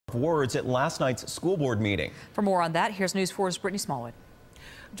Words at last night's school board meeting. For more on that, here's News 4's Brittany Smallwood.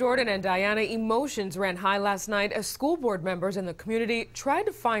 Jordan and Diana, emotions ran high last night as school board members in the community tried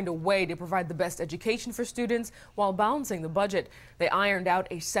to find a way to provide the best education for students while balancing the budget. They ironed out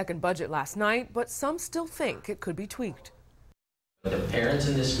a second budget last night, but some still think it could be tweaked. The parents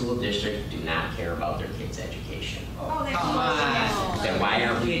in this school district do not care about their kids' education. Oh, come on. Then why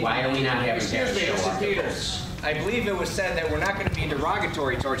are we not having parents show up to votes? I believe it was said that we're not going to be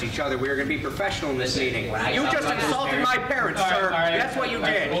derogatory towards each other. We're going to be professional in this meeting. You just insulted my parents, sir. That's what you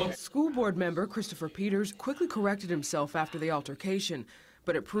did. School board member Christopher Peters quickly corrected himself after the altercation,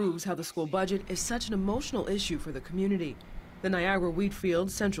 but it proves how the school budget is such an emotional issue for the community. The Niagara Wheatfield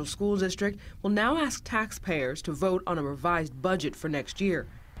Central School District will now ask taxpayers to vote on a revised budget for next year.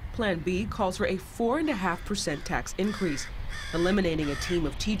 Plan B calls for a 4.5% tax increase, eliminating a team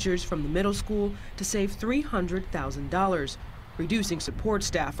of teachers from the middle school to save $300,000, reducing support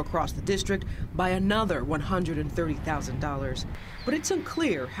staff across the district by another $130,000. But it's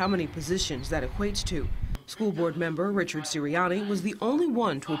unclear how many positions that equates to. School board member Richard Sirianni was the only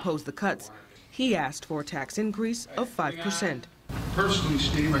one to oppose the cuts. He asked for a tax increase of 5%. Personally,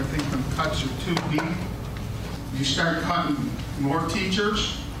 Steve, I think the cuts are too deep. You start cutting more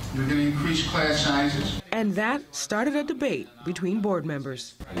teachers, you're going to increase class sizes. And that started a debate between board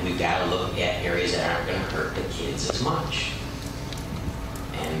members. We've got to look at areas that aren't going to hurt the kids as much.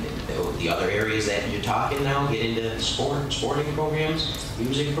 And the other areas that you're talking now, get into sporting programs,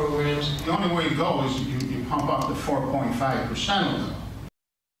 music programs. The only way to go is you pump up to 4.5% of them.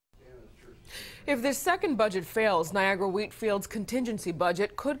 If this second budget fails, Niagara Wheatfield's contingency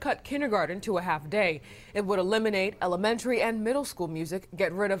budget could cut kindergarten to a half day. It would eliminate elementary and middle school music,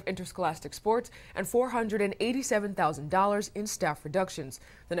 get rid of interscholastic sports, and $487,000 in staff reductions.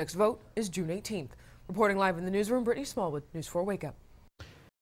 The next vote is June 18th. Reporting live in the newsroom, Brittany Smallwood, News 4 Wake Up.